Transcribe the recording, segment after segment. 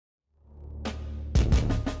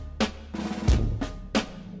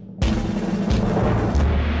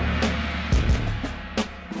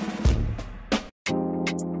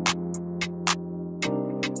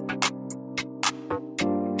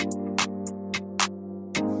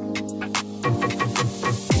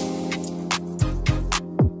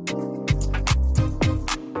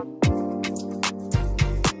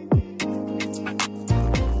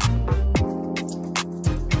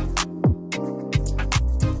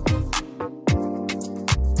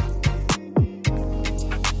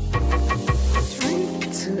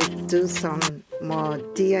do some more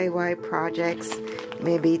DIY projects,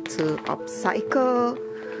 maybe to upcycle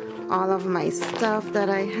all of my stuff that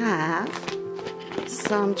I have.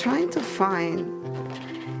 So I'm trying to find,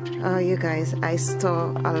 oh you guys, I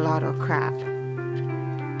store a lot of crap.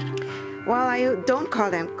 Well, I don't call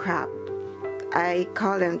them crap, I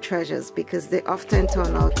call them treasures because they often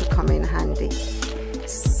turn out to come in handy.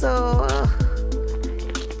 So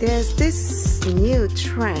there's this new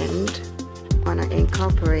trend I want to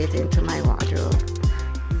incorporate into my wardrobe.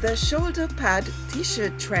 The shoulder pad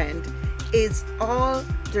t-shirt trend is all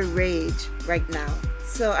the rage right now.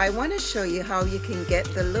 So I want to show you how you can get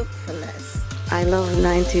the look for less. I love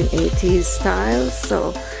 1980s style,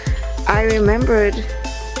 so I remembered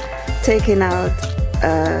taking out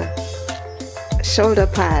a shoulder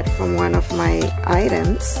pad from one of my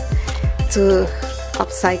items to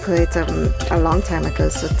upcycle it a long time ago.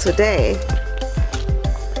 So today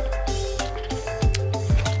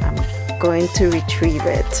I'm going to retrieve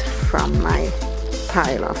it from my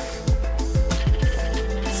pile of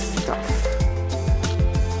stuff.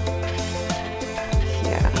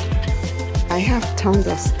 Yeah, I have tons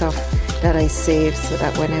of stuff that I save so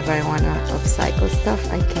that whenever I want to upcycle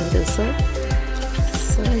stuff I can do so.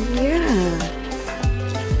 So yeah,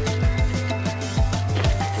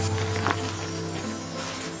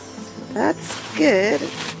 that's good.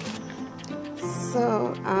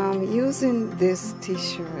 So I'm using this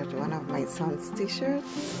t-shirt, one of my son's t-shirts.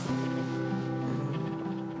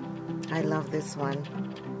 I love this one.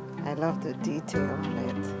 I love the detail on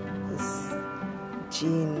it. This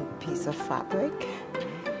jean piece of fabric.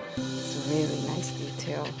 It's a really nice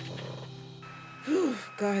detail. Whew,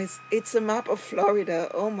 guys, it's a map of Florida.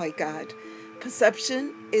 Oh my God.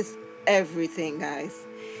 Perception is everything, guys.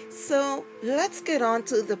 So let's get on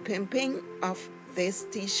to the pimping of this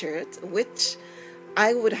t-shirt, which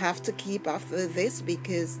I would have to keep after this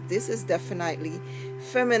because this is definitely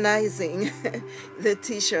feminizing the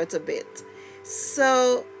t-shirt a bit.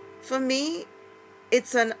 So for me,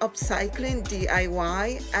 it's an upcycling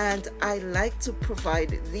DIY, and I like to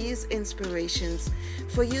provide these inspirations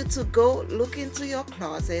for you to go look into your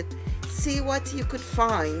closet, see what you could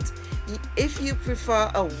find. If you prefer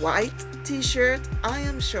a white t-shirt, I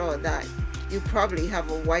am sure that you probably have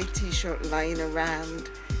a white t-shirt lying around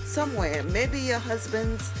somewhere, maybe your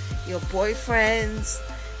husband's, your boyfriend's.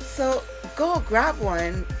 So go grab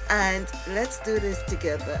one and let's do this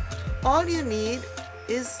together. All you need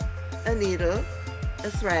is a needle, a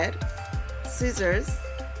thread, scissors,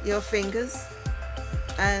 your fingers,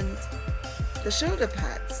 and the shoulder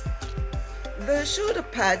pads. The shoulder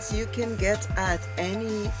pads you can get at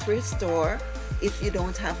any thrift store if you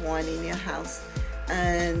don't have one in your house.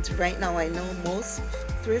 And right now I know most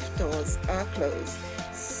thrift stores are closed.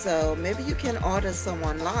 So maybe you can order some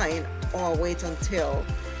online or wait until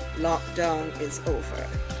lockdown is over.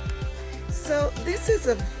 So this is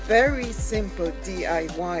a very simple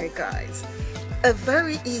DIY, guys. A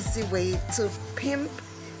very easy way to pimp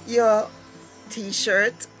your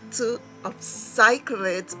t-shirt, to upcycle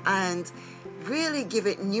it and really give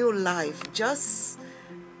it new life. Just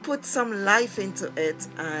put some life into it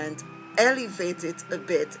and elevate it a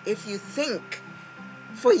bit. If you think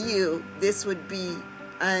for you this would be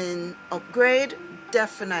an upgrade,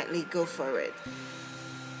 definitely go for it.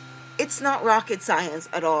 It's not rocket science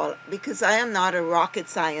at all, because I am not a rocket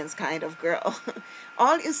science kind of girl.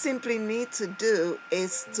 All you simply need to do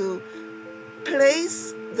is to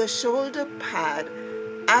place the shoulder pad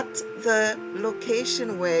at the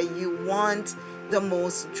location where you want the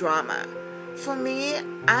most drama. For me,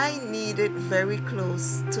 I need it very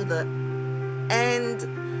close to the end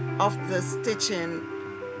of the stitching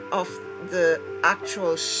of the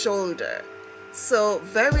actual shoulder. So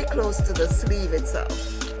very close to the sleeve itself,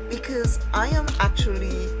 because I am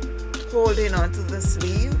actually holding onto the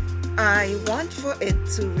sleeve. I want for it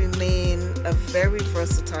to remain a very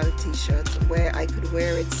versatile t-shirt where I could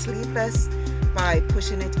wear it sleeveless by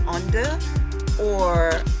pushing it under,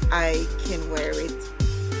 or I can wear it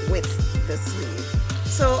with the sleeve.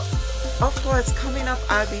 So of course, coming up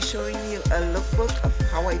I'll be showing you a lookbook of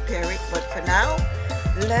how I pair it, but for now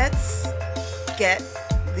let's get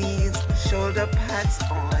these shoulder pads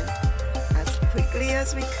on as quickly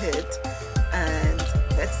as we could, and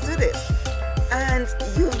let's do this. And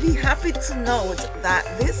you'll be happy to note that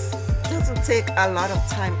this doesn't take a lot of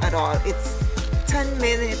time at all. It's 10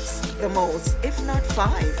 minutes the most, if not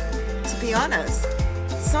 5, to be honest.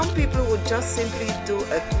 Some people would just simply do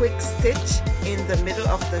a quick stitch in the middle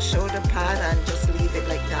of the shoulder pad and just leave it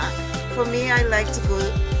like that. For me, I like to go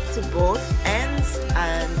to both ends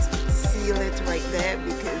and seal it right there,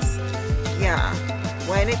 because yeah,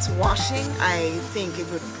 when it's washing, I think it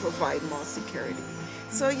would provide more security.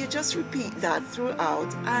 So you just repeat that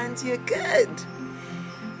throughout and you're good.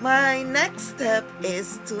 My next step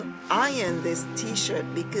is to iron this t-shirt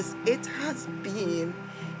because it has been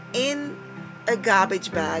in a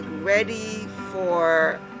garbage bag ready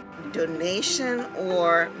for donation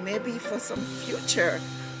or maybe for some future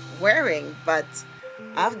wearing, but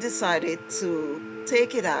I've decided to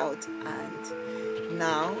take it out and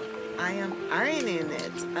now I am ironing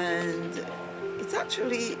it, and it's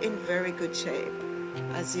actually in very good shape,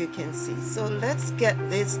 as you can see. So let's get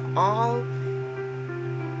this all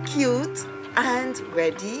cute and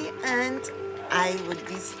ready, and I would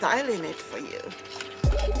be styling it for you.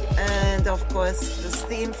 And of course the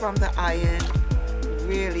steam from the iron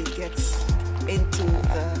really gets into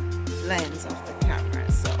the lens of the camera,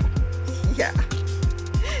 so yeah,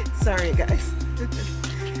 sorry guys.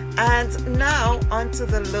 And now onto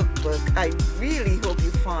the lookbook. I really hope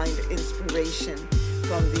you find inspiration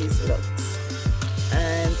from these looks,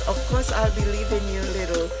 and of course I'll be leaving you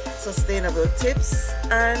little sustainable tips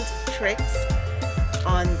and tricks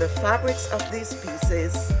on the fabrics of these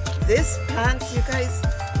pieces. This pants, you guys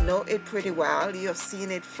know it pretty well. You have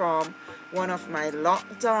seen it from one of my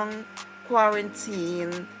lockdown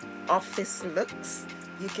quarantine office looks.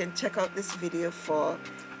 You can check out this video for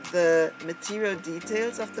the material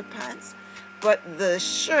details of the pants. But the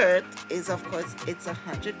shirt is, of course, it's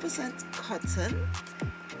 100% cotton,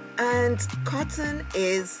 and cotton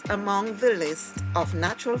is among the list of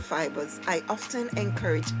natural fibers I often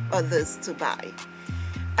encourage others to buy,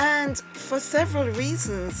 and for several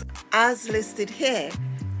reasons as listed here.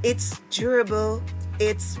 It's durable,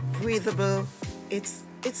 it's breathable, it's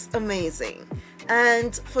amazing.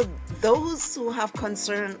 And for those who have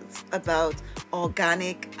concerns about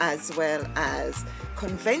organic as well as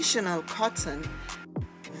conventional cotton,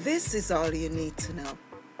 this is all you need to know.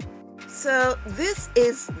 So this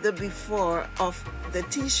is the before of the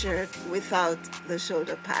t-shirt without the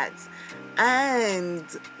shoulder pads, and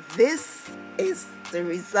this is the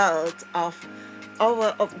result of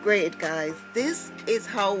our upgrade, guys. This is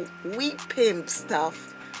how we pimp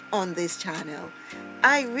stuff on this channel.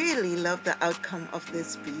 I really love the outcome of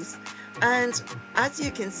this piece, and as you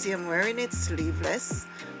can see, I'm wearing it sleeveless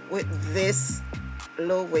with this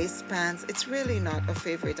low waist pants. It's really not a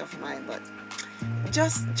favorite of mine, but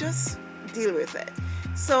just deal with it.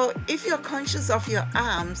 So if you're conscious of your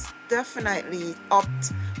arms, definitely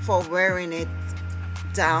opt for wearing it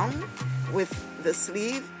down with the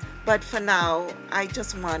sleeve. But for now, I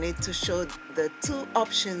just wanted to show the two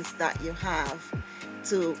options that you have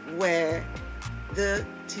to wear the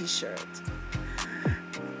t-shirt.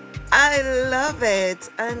 I love it,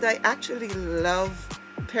 and I actually love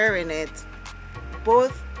pairing it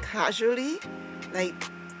both casually, like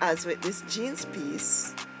as with this jeans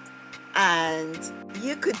piece, and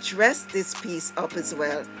you could dress this piece up as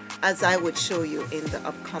well, as I would show you in the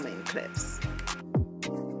upcoming clips.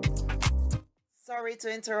 Sorry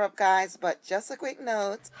to interrupt, guys, but just a quick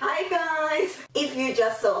note. Hi guys, if you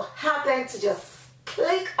just so happen to just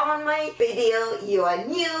click on my video, you are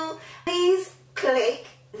new, please click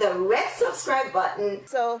the red subscribe button.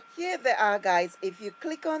 So here they are, guys. If you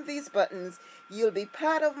click on these buttons, you'll be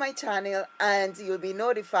part of my channel and you'll be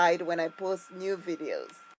notified when I post new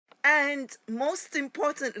videos. And most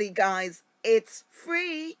importantly, guys, it's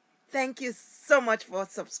free. Thank you so much for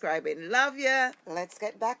subscribing. Love ya. Let's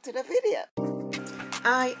get back to the video.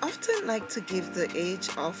 I often like to give the age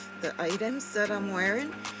of the items that I'm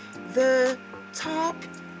wearing. The top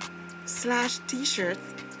slash t-shirt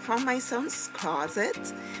from my son's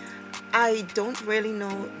closet, I don't really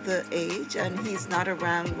know the age, and he's not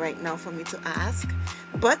around right now for me to ask,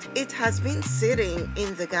 but it has been sitting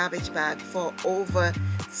in the garbage bag for over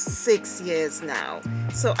 6 years now,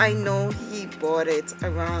 so I know he bought it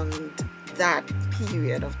around that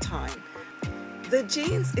period of time. The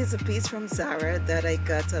jeans is a piece from Zara that I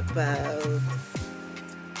got about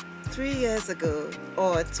 3 years ago,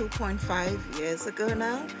 or 2.5 years ago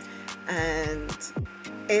now, and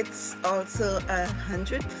it's also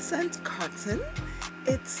 100% cotton.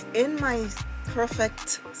 It's in my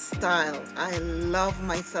perfect style. I love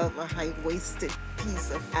myself a high-waisted piece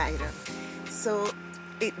of item, so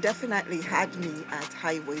it definitely had me at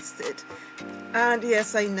high-waisted. And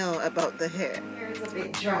yes, I know about the hair. Hair is a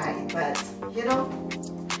bit dry, but you know,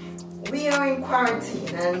 we are in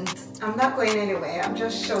quarantine and I'm not going anywhere. I'm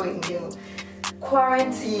just showing you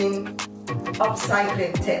quarantine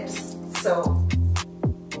upcycling tips. So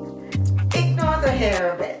ignore the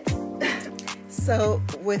hair a bit. So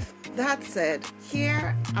with that said,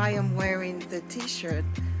 here I am wearing the t-shirt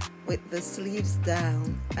with the sleeves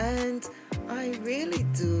down, and I really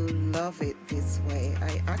do love it this way.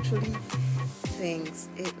 I actually think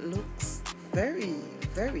it looks very,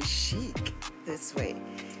 very chic this way.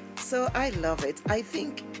 So I love it. I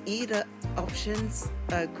think either options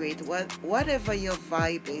are great. Whatever your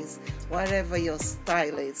vibe is, whatever your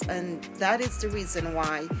style is, and that is the reason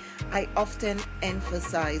why I often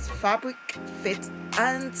emphasize fabric, fit,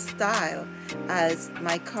 and style as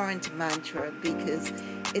my current mantra, because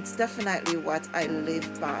it's definitely what I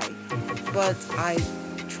live by. But I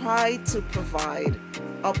try to provide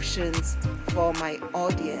options for my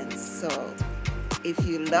audience. So if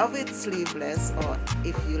you love it sleeveless, or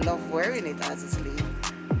if you love wearing it as a sleeve,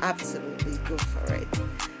 absolutely go for it.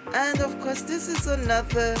 And of course, this is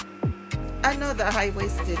another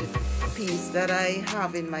high-waisted piece that I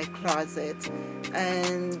have in my closet,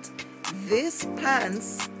 and this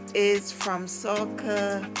pants is from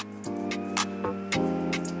circa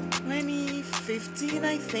 2015,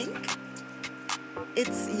 I think.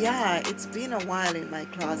 It's been a while in my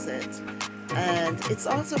closet, and it's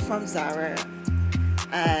also from Zara,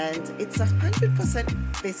 and it's 100%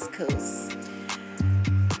 viscose.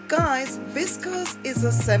 Guys, viscose is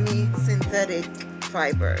a semi-synthetic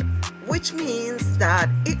fiber, which means that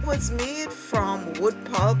it was made from wood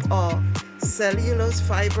pulp or cellulose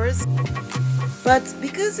fibers, but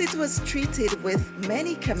because it was treated with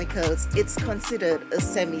many chemicals, it's considered a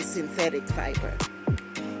semi-synthetic fiber.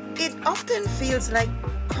 It often feels like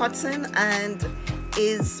cotton and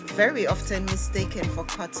is very often mistaken for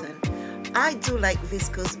cotton. I do like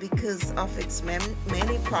viscose because of its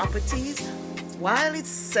many properties. While it's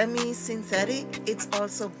semi-synthetic, it's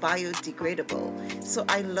also biodegradable. So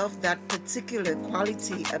I love that particular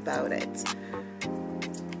quality about it,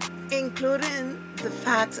 including the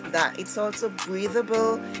fact that it's also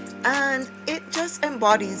breathable, and it just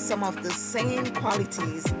embodies some of the same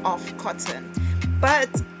qualities of cotton. But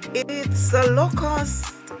it's a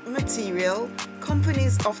low-cost material.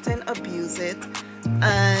 Companies often abuse it,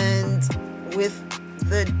 and with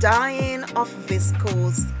the dyeing of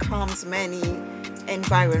viscose comes many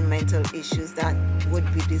environmental issues that would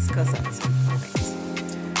be discussed at some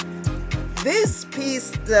point. This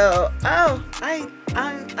piece though, I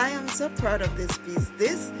am so proud of this piece.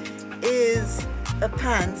 This is a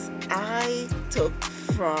pants I took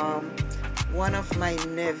from one of my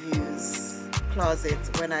nephew's closet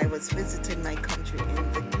when I was visiting my country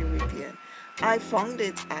in the Caribbean. I found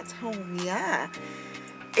it at home.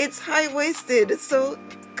 It's high-waisted, so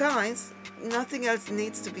guys, nothing else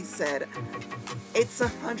needs to be said. It's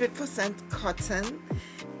 100% cotton,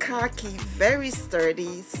 khaki, very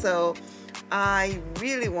sturdy, so I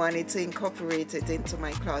really wanted to incorporate it into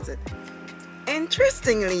my closet.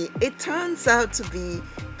 Interestingly, it turns out to be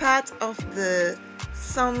part of the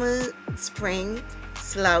summer spring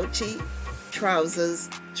slouchy trousers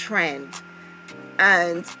trend,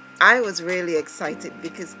 and I was really excited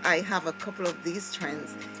because I have a couple of these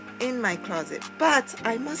trends in my closet. But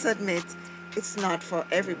I must admit, it's not for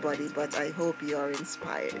everybody, but I hope you are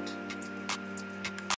inspired.